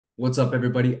What's up,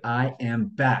 everybody? I am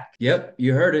back. Yep,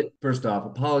 you heard it. First off,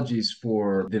 apologies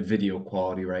for the video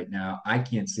quality right now. I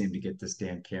can't seem to get this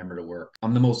damn camera to work.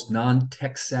 I'm the most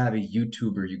non-tech savvy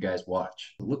YouTuber you guys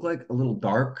watch. I look like a little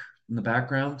dark in the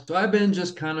background. So I've been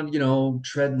just kind of,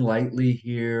 treading lightly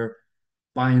here,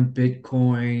 buying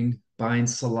Bitcoin, buying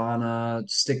Solana,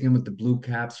 sticking with the blue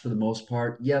caps for the most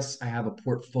part. Yes, I have a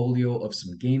portfolio of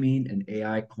some gaming and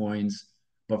AI coins,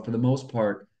 but for the most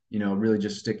part, really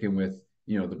just sticking with,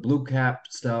 the blue cap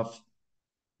stuff,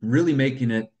 really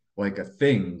making it like a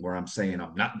thing where I'm saying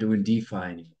I'm not doing DeFi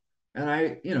anymore. And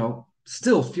I,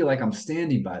 still feel like I'm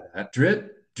standing by that.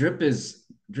 Drip.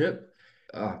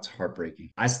 Oh, it's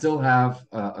heartbreaking. I still have,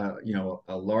 a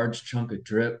large chunk of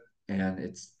drip, and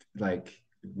it's like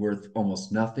worth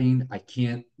almost nothing. I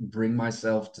can't bring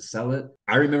myself to sell it.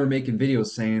 I remember making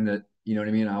videos saying that, you know what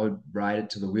I mean? I would ride it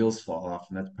till the wheels fall off,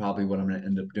 and that's probably what I'm going to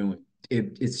end up doing.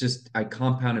 It's just I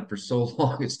compounded for so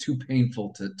long, it's too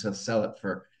painful to sell it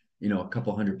for a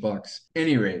couple $100.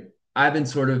 Any rate, I've been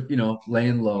sort of,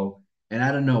 laying low, and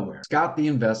out of nowhere, Scott the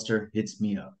investor hits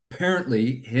me up.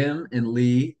 Apparently, him and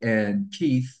Lee and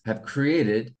Keith have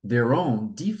created their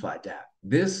own DeFi DApp.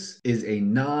 This is a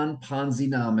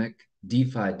non-Ponzi-nomic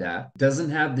DeFi DApp. Doesn't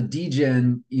have the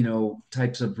degen,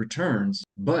 types of returns,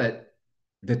 but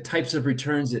the types of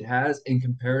returns it has in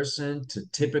comparison to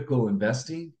typical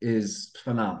investing is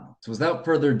phenomenal. So without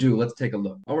further ado, let's take a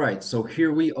look. All right, so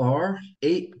here we are,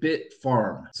 8-bit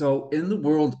farm. So in the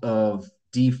world of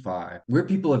DeFi, where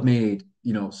people have made,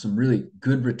 some really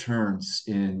good returns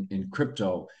in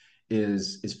crypto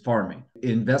is farming,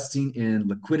 investing in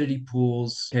liquidity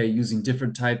pools, okay, using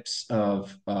different types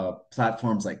of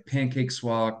platforms like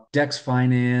PancakeSwap, Dex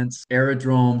Finance,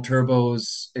 Aerodrome,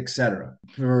 Turbos, etc.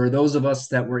 For those of us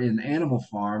that were in Animal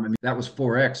Farm, I mean, that was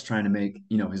 4X trying to make,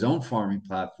 his own farming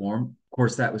platform. Of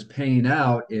course, that was paying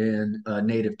out in a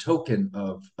native token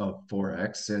of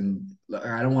 4X. And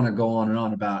I don't want to go on and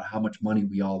on about how much money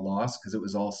we all lost because it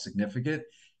was all significant.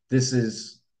 This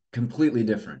is completely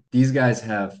different. These guys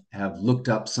have looked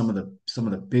up some of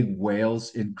the big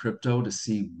whales in crypto to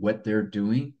see what they're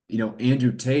doing.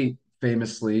 Andrew Tate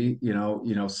famously,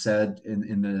 said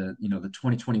in the the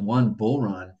 2021 bull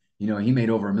run, he made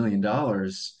over $1 million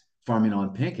farming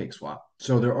on PancakeSwap.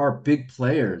 So there are big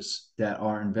players that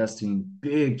are investing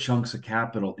big chunks of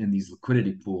capital in these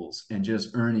liquidity pools and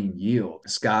just earning yield.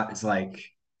 Scott is like,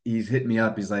 he's hit me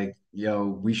up. He's like, yo,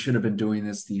 we should have been doing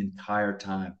this the entire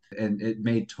time. And it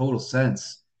made total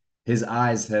sense. His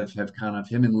eyes have kind of,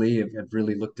 him and Lee have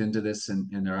really looked into this, and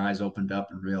their eyes opened up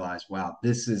and realized, wow,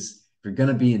 this is, if you're going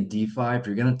to be in DeFi, if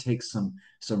you're going to take some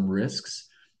risks,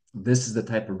 this is the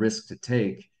type of risk to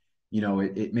take.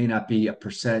 It may not be a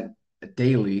percent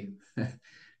daily,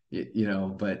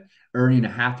 but earning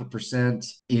 0.5%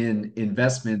 in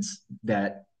investments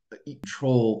that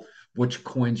control which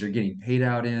coins are getting paid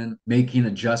out in, making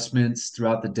adjustments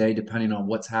throughout the day depending on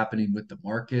what's happening with the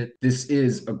market. This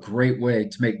is a great way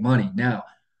to make money. Now,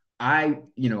 I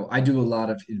do a lot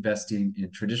of investing in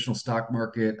traditional stock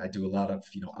market. I do a lot of,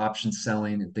 option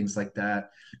selling and things like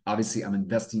that. Obviously, I'm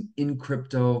investing in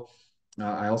crypto.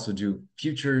 I also do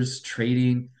futures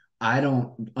trading. I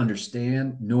don't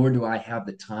understand, nor do I have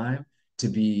the time to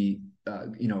be,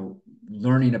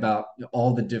 learning about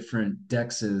all the different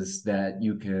dexes that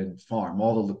you can farm,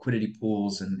 all the liquidity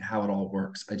pools and how it all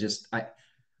works. I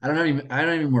don't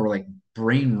even more like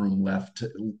brain room left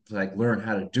to like learn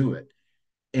how to do it.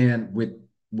 And with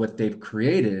what they've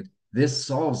created, this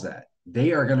solves that.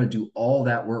 They are going to do all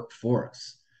that work for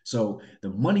us. So the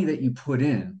money that you put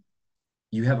in,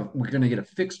 we're going to get a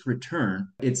fixed return.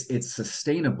 It's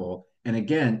sustainable. And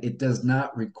again, it does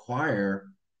not require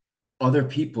other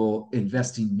people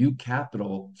investing new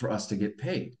capital for us to get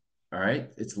paid. All right.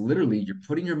 It's literally you're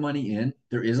putting your money in.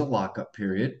 There is a lockup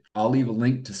period. I'll leave a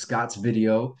link to Scott's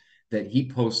video that he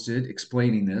posted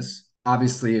explaining this.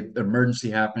 Obviously, if an emergency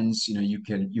happens, you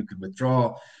can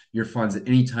withdraw your funds at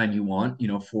any time you want,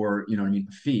 for a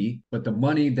fee. But the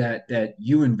money that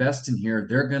you invest in here,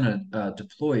 they're gonna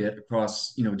deploy it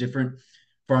across different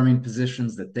farming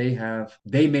positions that they have.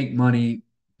 They make money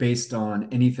based on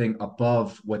anything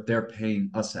above what they're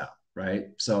paying us out, right?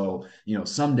 So,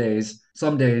 some days,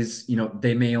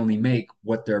 they may only make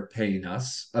what they're paying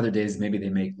us. Other days, maybe they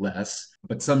make less,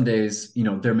 but some days,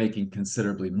 they're making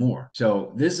considerably more.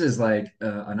 So this is like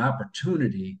an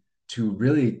opportunity to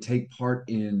really take part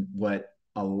in what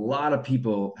a lot of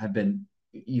people have been,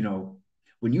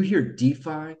 when you hear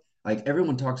DeFi, like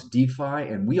everyone talks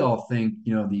DeFi and we all think,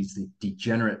 these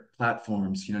degenerate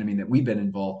platforms, that we've been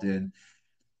involved in,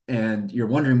 And you're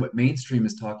wondering what mainstream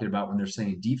is talking about when they're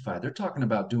saying DeFi. They're talking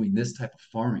about doing this type of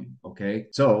farming. Okay.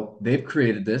 So they've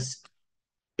created this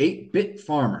 8-bit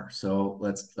farmer. So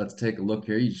let's take a look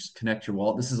here. You just connect your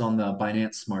wallet. This is on the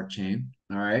Binance Smart Chain.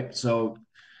 All right. So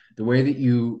the way that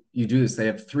you do this, they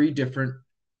have three different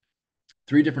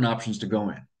options to go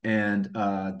in. And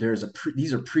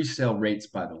these are pre-sale rates,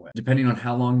 by the way. Depending on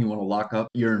how long you want to lock up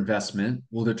your investment,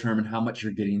 will determine how much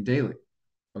you're getting daily.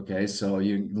 Okay, so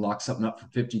you lock something up for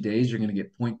 50 days, you're going to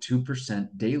get 0.2%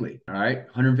 daily. All right,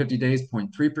 150 days,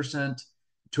 0.3%,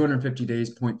 250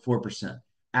 days, 0.4%.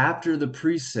 After the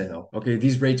pre-sale, okay,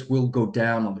 these rates will go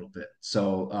down a little bit.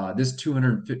 So this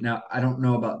 250, now I don't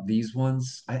know about these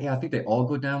ones. Yeah, I think they all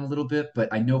go down a little bit, but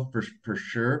I know for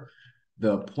sure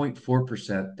the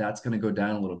 0.4%, that's going to go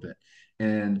down a little bit.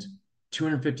 And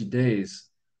 250 days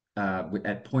at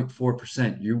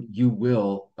 0.4%, you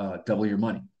will double your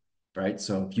money, right?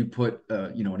 So if you put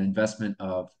an investment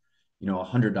of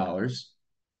 $100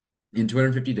 in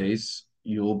 250 days,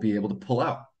 you'll be able to pull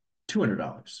out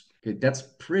 $200. Okay, that's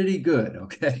pretty good.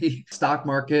 Okay, stock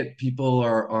market people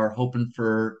are hoping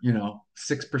for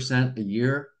 6% a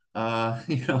year,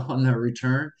 on their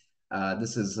return.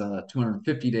 This is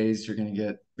 250 days. You're going to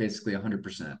get basically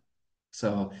 100%.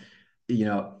 So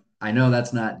I know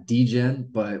that's not degen,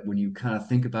 but when you kind of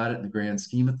think about it in the grand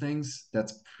scheme of things,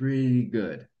 that's pretty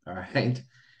good. All right.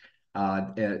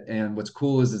 And what's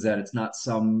cool is that it's not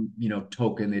some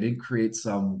token. They didn't create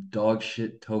some dog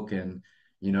shit token.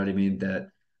 You know what I mean? That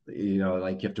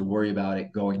like you have to worry about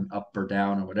it going up or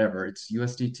down or whatever. It's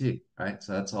USDT, right?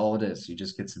 So that's all it is. You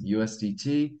just get some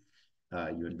USDT.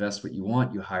 You invest what you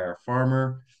want. You hire a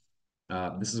farmer.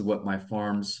 This is what my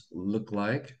farms look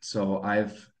like. So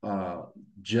I've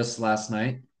just last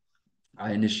night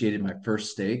I initiated my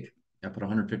first stake. I put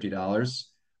 $150.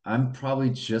 I'm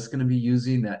probably just going to be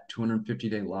using that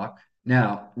 250-day lock.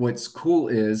 Now, what's cool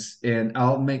is, and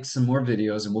I'll make some more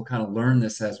videos and we'll kind of learn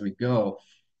this as we go,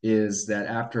 is that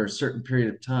after a certain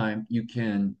period of time, you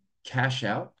can cash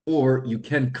out or you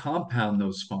can compound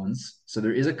those funds. So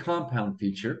there is a compound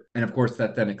feature. And of course,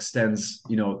 that then extends,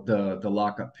 the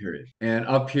lockup period. And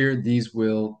up here, these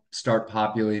will start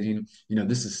populating.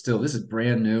 This is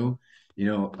brand new.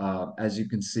 As you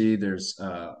can see, there's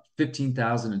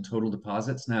 15,000 in total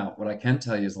deposits. Now, what I can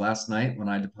tell you is last night when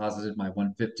I deposited my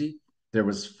 150, there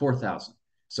was 4,000.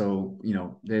 So,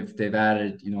 they've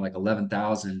added, like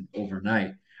 11,000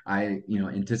 overnight. I,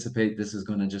 anticipate this is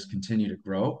going to just continue to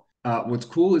grow. What's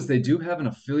cool is they do have an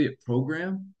affiliate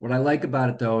program. What I like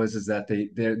about it though is that they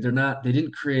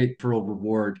didn't create Pearl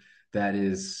Reward that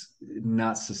is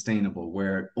not sustainable,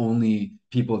 where only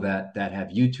people that have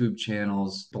YouTube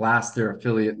channels blast their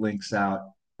affiliate links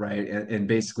out, right, and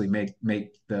basically make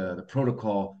the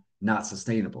protocol not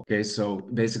sustainable. Okay, so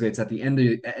basically, it's at the end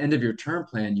of your term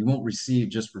plan, you won't receive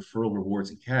just referral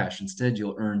rewards in cash. Instead,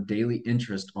 you'll earn daily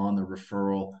interest on the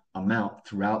referral amount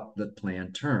throughout the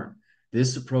plan term.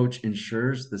 This approach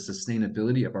ensures the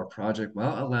sustainability of our project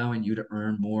while allowing you to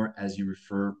earn more as you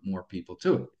refer more people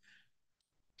to it.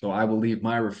 So I will leave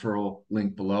my referral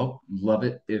link below. Love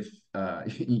it if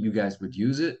you guys would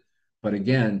use it. But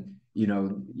again, it's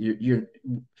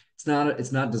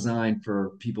not designed for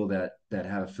people that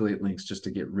have affiliate links just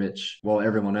to get rich, while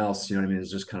everyone else,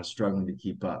 is just kind of struggling to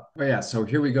keep up. But yeah, so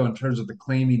here we go in terms of the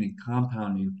claiming and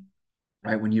compounding.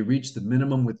 Right, when you reach the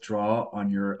minimum withdrawal on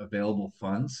your available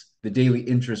funds, the daily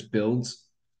interest builds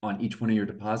on each one of your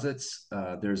deposits.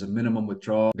 There's a minimum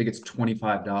withdrawal. I think it's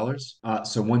 $25.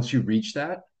 So once you reach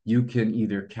that, you can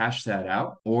either cash that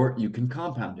out or you can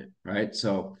compound it, right?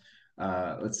 So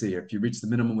let's see here. If you reach the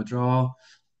minimum withdrawal,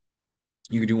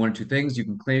 you can do one or two things. You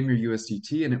can claim your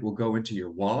USDT and it will go into your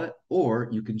wallet, or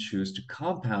you can choose to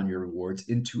compound your rewards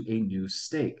into a new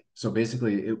stake. So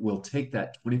basically, it will take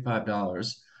that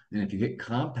 $25, and if you hit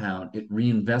compound, it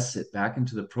reinvests it back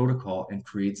into the protocol and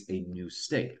creates a new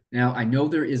stake. Now, I know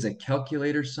there is a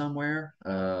calculator somewhere,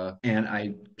 and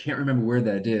I can't remember where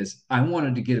that is. I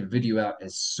wanted to get a video out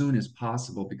as soon as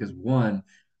possible because, one,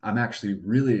 I'm actually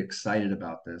really excited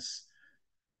about this.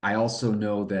 I also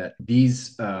know that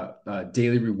these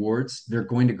daily rewards, they're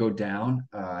going to go down.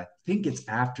 I think it's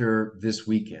after this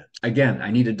weekend. Again,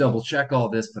 I need to double check all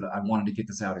this, but I wanted to get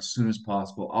this out as soon as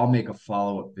possible. I'll make a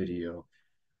follow-up video.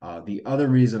 The other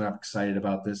reason I'm excited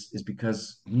about this is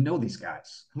because we know these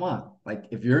guys. Come on. Like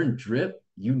if you're in Drip,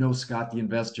 you know Scott the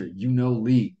investor, you know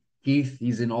Lee. Heath,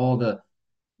 he's in all the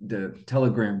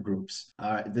Telegram groups.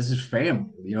 This is family,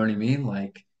 you know what I mean?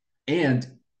 Like, and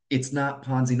it's not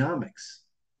Ponzi-nomics.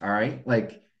 All right.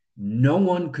 Like no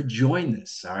one could join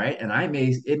this. All right. And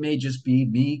it may just be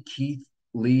me, Keith,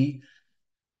 Lee,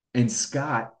 and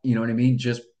Scott, you know what I mean?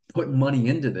 Just putting money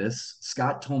into this.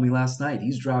 Scott told me last night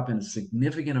he's dropping a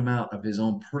significant amount of his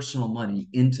own personal money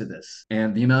into this.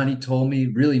 And the amount he told me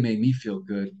really made me feel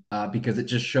good because it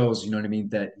just shows, you know what I mean,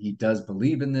 that he does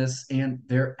believe in this and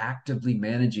they're actively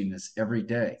managing this every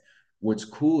day. What's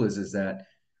cool is that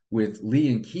with Lee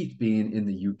and Keith being in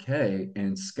the UK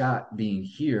and Scott being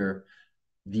here,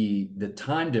 the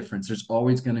time difference, there's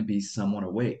always going to be someone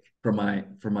awake. For my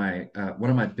one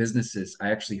of my businesses,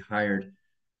 I actually hired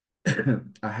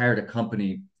I hired a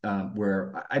company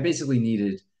where I basically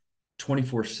needed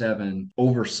 24/7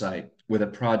 oversight with a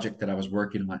project that I was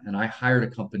working on. And I hired a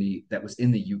company that was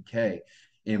in the UK.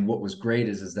 And what was great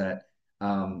is that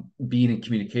being in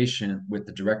communication with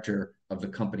the director of the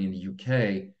company in the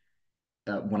UK,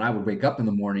 when I would wake up in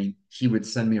the morning, he would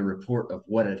send me a report of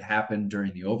what had happened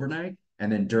during the overnight.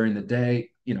 And then during the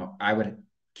day, I would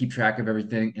keep track of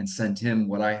everything and send him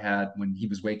what I had when he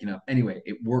was waking up. Anyway,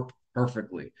 it worked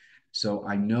perfectly. So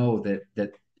I know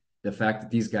that the fact that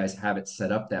these guys have it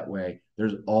set up that way,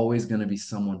 there's always going to be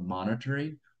someone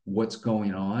monitoring what's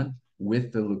going on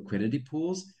with the liquidity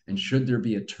pools. And should there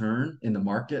be a turn in the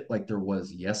market like there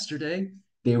was yesterday,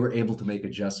 they were able to make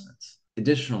adjustments.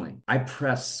 Additionally, I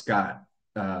pressed Scott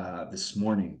this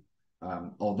morning.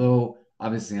 Although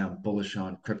obviously I'm bullish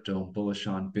on crypto, bullish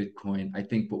on Bitcoin, I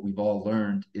think what we've all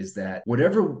learned is that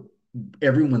whatever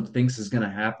everyone thinks is going to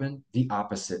happen, the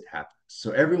opposite happens.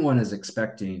 So everyone is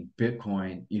expecting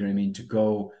Bitcoin, you know what I mean, to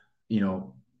go, you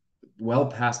know, well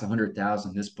past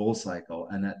 100,000 this bull cycle,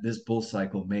 and that this bull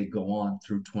cycle may go on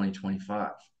through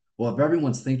 2025. Well, if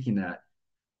everyone's thinking that,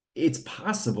 it's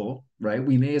possible, right?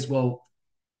 We may as well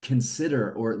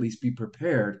consider or at least be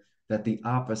prepared that the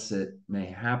opposite may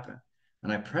happen.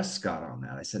 And I pressed Scott on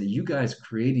that. I said, are you guys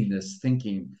creating this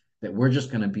thinking that we're just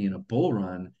going to be in a bull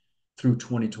run through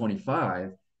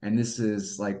 2025? And this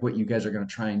is like what you guys are going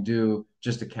to try and do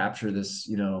just to capture this,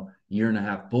 year and a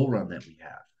half bull run that we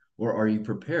have? Or are you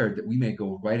prepared that we may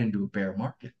go right into a bear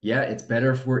market? Yeah, it's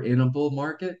better if we're in a bull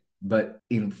market, but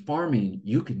in farming,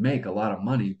 you could make a lot of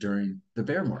money during the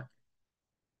bear market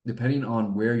depending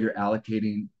on where you're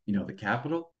allocating, the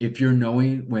capital. If you're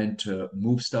knowing when to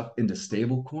move stuff into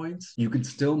stable coins, you could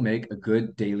still make a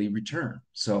good daily return.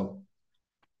 So,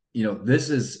 this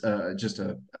is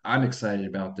I'm excited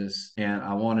about this and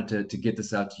I wanted to get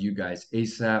this out to you guys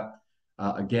ASAP.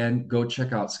 Again, go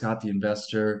check out Scott the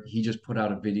Investor. He just put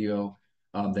out a video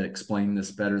that explained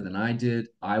this better than I did.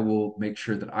 I will make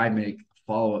sure that I make a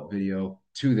follow-up video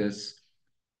to this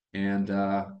and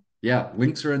yeah,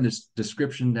 links are in this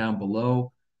description down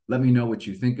below. Let me know what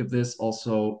you think of this.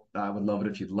 Also, I would love it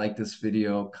if you'd like this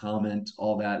video, comment,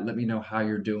 all that. Let me know how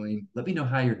you're doing. Let me know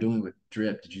how you're doing with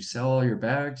drip. Did you sell all your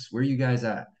bags? Where are you guys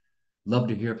at? Love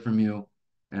to hear from you.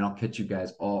 And I'll catch you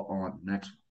guys all on the next one.